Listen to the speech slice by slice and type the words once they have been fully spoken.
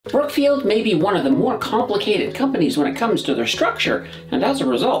Brookfield may be one of the more complicated companies when it comes to their structure, and as a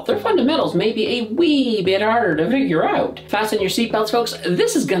result, their fundamentals may be a wee bit harder to figure out. Fasten your seatbelts, folks.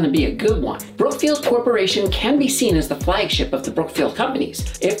 This is going to be a good one. Brookfield Corporation can be seen as the flagship of the Brookfield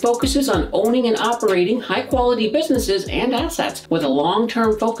companies. It focuses on owning and operating high-quality businesses and assets with a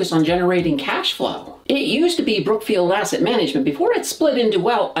long-term focus on generating cash flow. It used to be Brookfield Asset Management before it split into,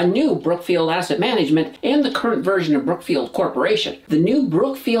 well, a new Brookfield Asset Management and the current version of Brookfield Corporation. The new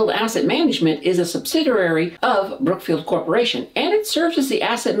Brookfield Asset Management is a subsidiary of Brookfield Corporation, and it serves as the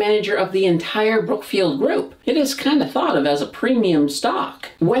asset manager of the entire Brookfield Group. It is kind of thought of as a premium stock.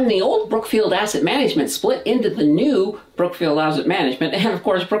 When the old Brookfield Asset Management split into the new Brookfield Asset Management and, of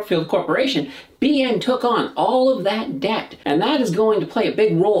course, Brookfield Corporation, BN took on all of that debt, and that is going to play a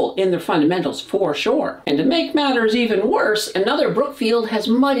big role in their fundamentals for sure. And to make matters even worse, another Brookfield has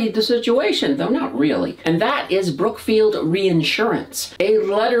muddied the situation, though not really, and that is Brookfield Reinsurance. A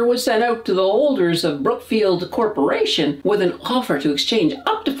letter was sent out to the holders of Brookfield Corporation with an offer to exchange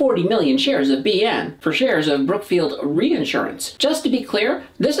up to 40 million shares of BN for shares of Brookfield Reinsurance. Just to be clear,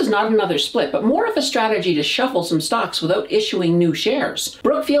 this is not another split, but more of a strategy to shuffle some stocks without issuing new shares.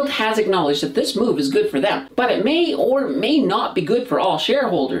 Brookfield has acknowledged that this move is good for them, but it may or may not be good for all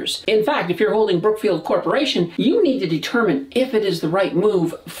shareholders. In fact, if you're holding Brookfield Corporation, you need to determine if it is the right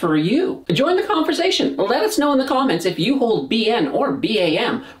move for you. Join the conversation. Let us know in the comments if you hold BN or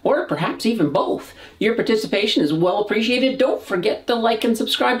BAM, or perhaps even both. Your participation is well appreciated. Don't forget to like and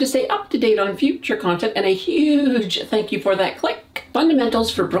subscribe to stay up to date on future content, and a huge thank you for that click.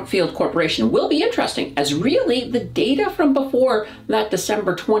 Fundamentals for Brookfield Corporation will be interesting, as really the data from before that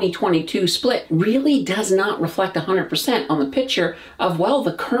December 2022 split really does not reflect 100% on the picture of, well,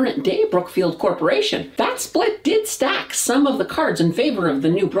 the current day Brookfield Corporation. That split did stack some of the cards in favor of the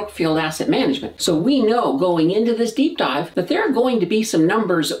new Brookfield Asset Management. So we know going into this deep dive that there are going to be some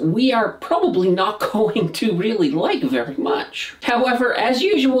numbers we are probably not going to really like very much. However, as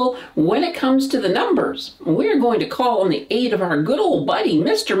usual, when it comes to the numbers, we're going to call on the aid of our good old buddy,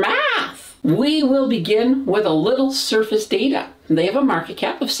 Mr. Math. We will begin with a little surface data. They have a market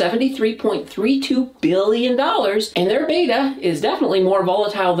cap of $73.32 billion, and their beta is definitely more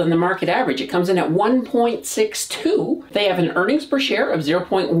volatile than the market average. It comes in at 1.62. They have an earnings per share of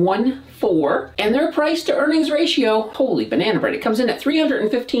 0.14, and their price to earnings ratio, holy banana bread, it comes in at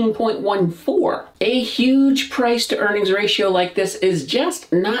 315.14. A huge price to earnings ratio like this is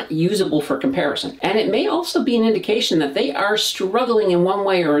just not usable for comparison, and it may also be an indication that they are struggling in one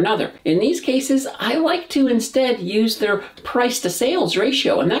way or another. In these cases, I like to instead use their price to sales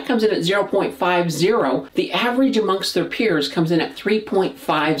ratio, and that comes in at 0.50. The average amongst their peers comes in at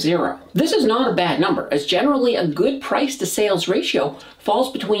 3.50. This is not a bad number, as generally a good price to sales ratio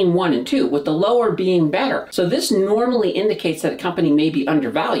falls between 1 and 2, with the lower being better. So this normally indicates that a company may be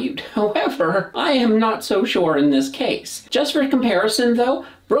undervalued. However, I am not so sure in this case. Just for comparison though,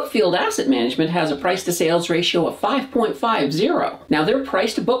 Brookfield Asset Management has a price to sales ratio of 5.50. Now their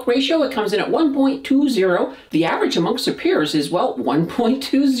price to book ratio, it comes in at 1.20. The average amongst their peers is, well,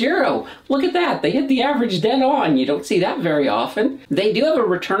 1.20. Look at that, they hit the average dead on. You don't see that very often. They do have a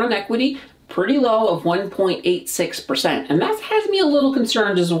return on equity pretty low of 1.86%, and that has me a little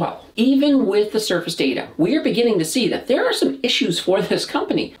concerned as well. Even with the surface data, we are beginning to see that there are some issues for this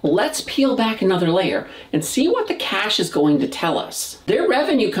company. Let's peel back another layer and see what the cash is going to tell us. Their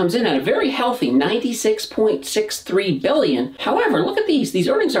revenue comes in at a very healthy $96.63 billion. However, look at these. These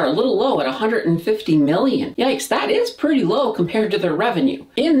earnings are a little low at $150 million. Yikes, that is pretty low compared to their revenue.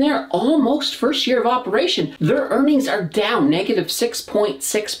 In their almost first year of operation, their earnings are down negative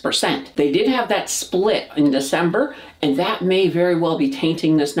 6.6%. They did have that split in December, and that may very well be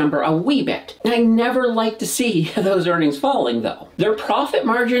tainting this number a wee bit. I never like to see those earnings falling though. Their profit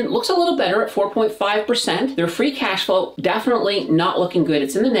margin looks a little better at 4.5%. Their free cash flow definitely not looking good.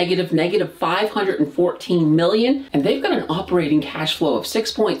 It's in the negative, negative $514 million, and they've got an operating cash flow of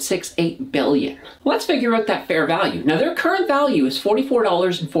 $6.68 billion. Let's figure out that fair value. Now their current value is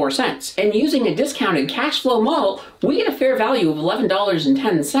 $44.04, and using a discounted cash flow model, we get a fair value of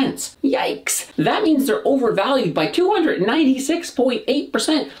 $11.10. Yikes! That means they're overvalued by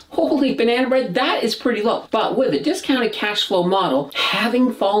 296.8%. Holy banana bread, that is pretty low. But with a discounted cash flow model,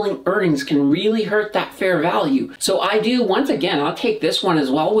 having falling earnings can really hurt that fair value. So I do, once again, I'll take this one as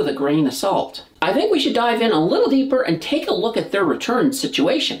well with a grain of salt. I think we should dive in a little deeper and take a look at their return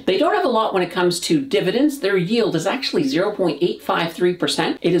situation. They don't have a lot when it comes to dividends. Their yield is actually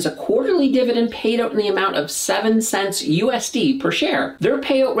 0.853%. It is a quarterly dividend paid out in the amount of 7 cents USD per share. Their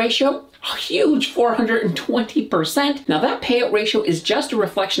payout ratio, A huge 420%. Now that payout ratio is just a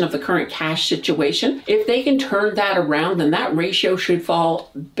reflection of the current cash situation. If they can turn that around, then that ratio should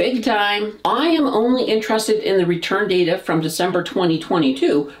fall big time. I am only interested in the return data from December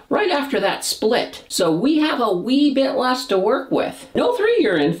 2022, right after that split. So we have a wee bit less to work with. No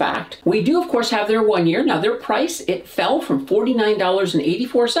 3-year, in fact. We do, of course, have their 1 year. Now their price, it fell from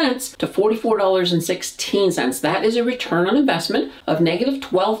 $49.84 to $44.16. That is a return on investment of negative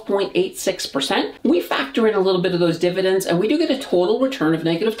 12.86%. We factor in a little bit of those dividends and we do get a total return of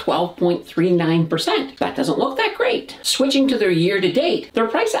negative 12.39%. That doesn't look that great. Switching to their year to date, their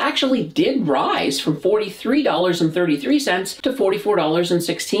price actually did rise from $43.33 to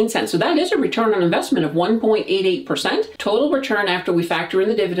 $44.16. So that is a return on investment of 1.88%. Total return after we factor in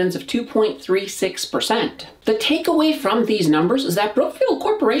the dividends of 2.36%. The takeaway from these numbers is that Brookfield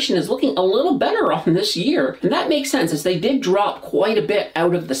Corporation is looking a little better on this year, and that makes sense as they did drop quite a bit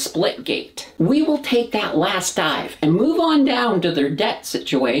out of the split gate. We will take that last dive and move on down to their debt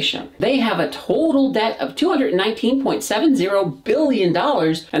situation. They have a total debt of $219.70 billion,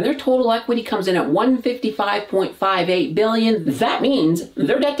 and their total equity comes in at $155.58 billion. That means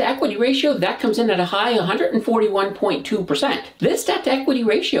their debt to equity ratio, that comes in at a high 141.2%. This debt to equity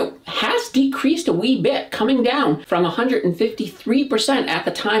ratio has decreased a wee bit, coming down from 153% at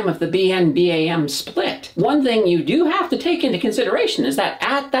the time of the BN-BAM split. One thing you do have to take into consideration is that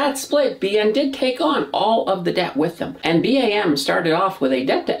at that split, BN did take on all of the debt with them. And BAM started off with a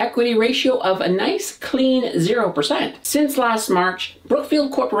debt to equity ratio of a nice clean 0%. Since last March,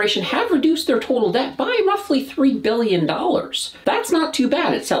 Brookfield Corporation have reduced their total debt by roughly $3 billion. That's not too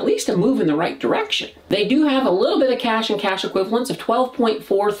bad. It's at least a move in the right direction. They do have a little bit of cash and cash equivalents of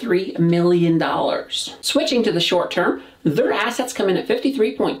 $12.43 million. Switching to the short term, their assets come in at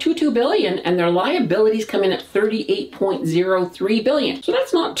 $53.22 billion and their liabilities come in at $38.03 billion. So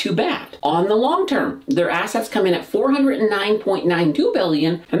that's not too bad. On the long term, their assets come in at $409.92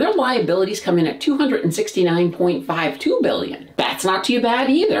 billion and their liabilities come in at $269.52 billion. That's not too bad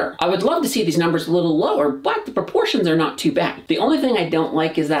either. I would love to see these numbers a little lower, but the proportions are not too bad. The only thing I don't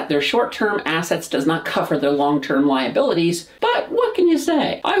like is that their short-term assets does not cover their long-term liabilities, but what can you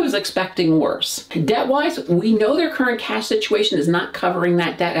say? I was expecting worse. Debt-wise, we know their current cash situation is not covering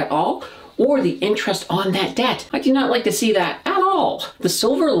that debt at all, or the interest on that debt. I do not like to see that at all. The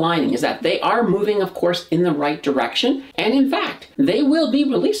silver lining is that they are moving, of course, in the right direction, and in fact, they will be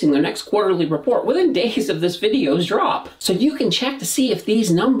releasing their next quarterly report within days of this video's drop. So you can check to see if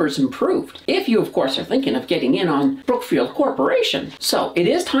these numbers improved, if you, of course, are thinking of getting in on Brookfield Corporation. So it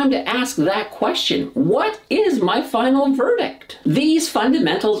is time to ask that question. What is my final verdict? These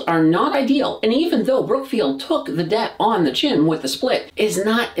fundamentals are not ideal, and even though Brookfield took the debt on the chin with the split, is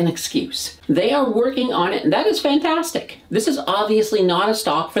not an excuse. They are working on it, and that is fantastic. This is obviously not a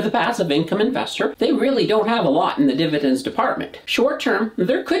stock for the passive income investor. They really don't have a lot in the dividends department. Short term,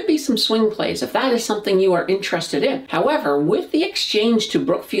 there could be some swing plays if that is something you are interested in. However, with the exchange to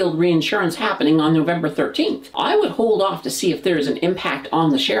Brookfield Reinsurance happening on November 13th, I would hold off to see if there is an impact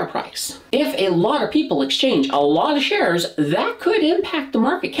on the share price. If a lot of people exchange a lot of shares, that could impact the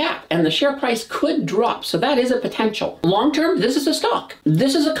market cap and the share price could drop. So that is a potential. Long term, this is a stock.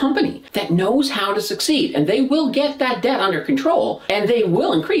 This is a company that knows how to succeed, and they will get that debt under control and they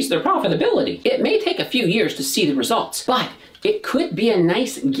will increase their profitability. It may take a few years to see the results, but it could be a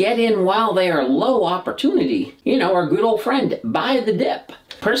nice get in while they are low opportunity. You know, our good old friend, buy the dip.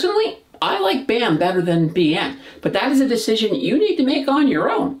 Personally, I like BAM better than BN, but that is a decision you need to make on your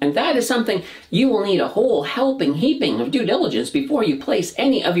own, and that is something you will need a whole helping heaping of due diligence before you place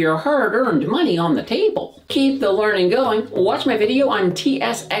any of your hard-earned money on the table. Keep the learning going. Watch my video on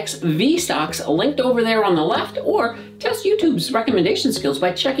TSXV stocks linked over there on the left, or test YouTube's recommendation skills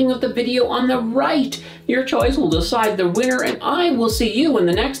by checking out the video on the right. Your choice will decide the winner, and I will see you in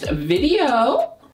the next video.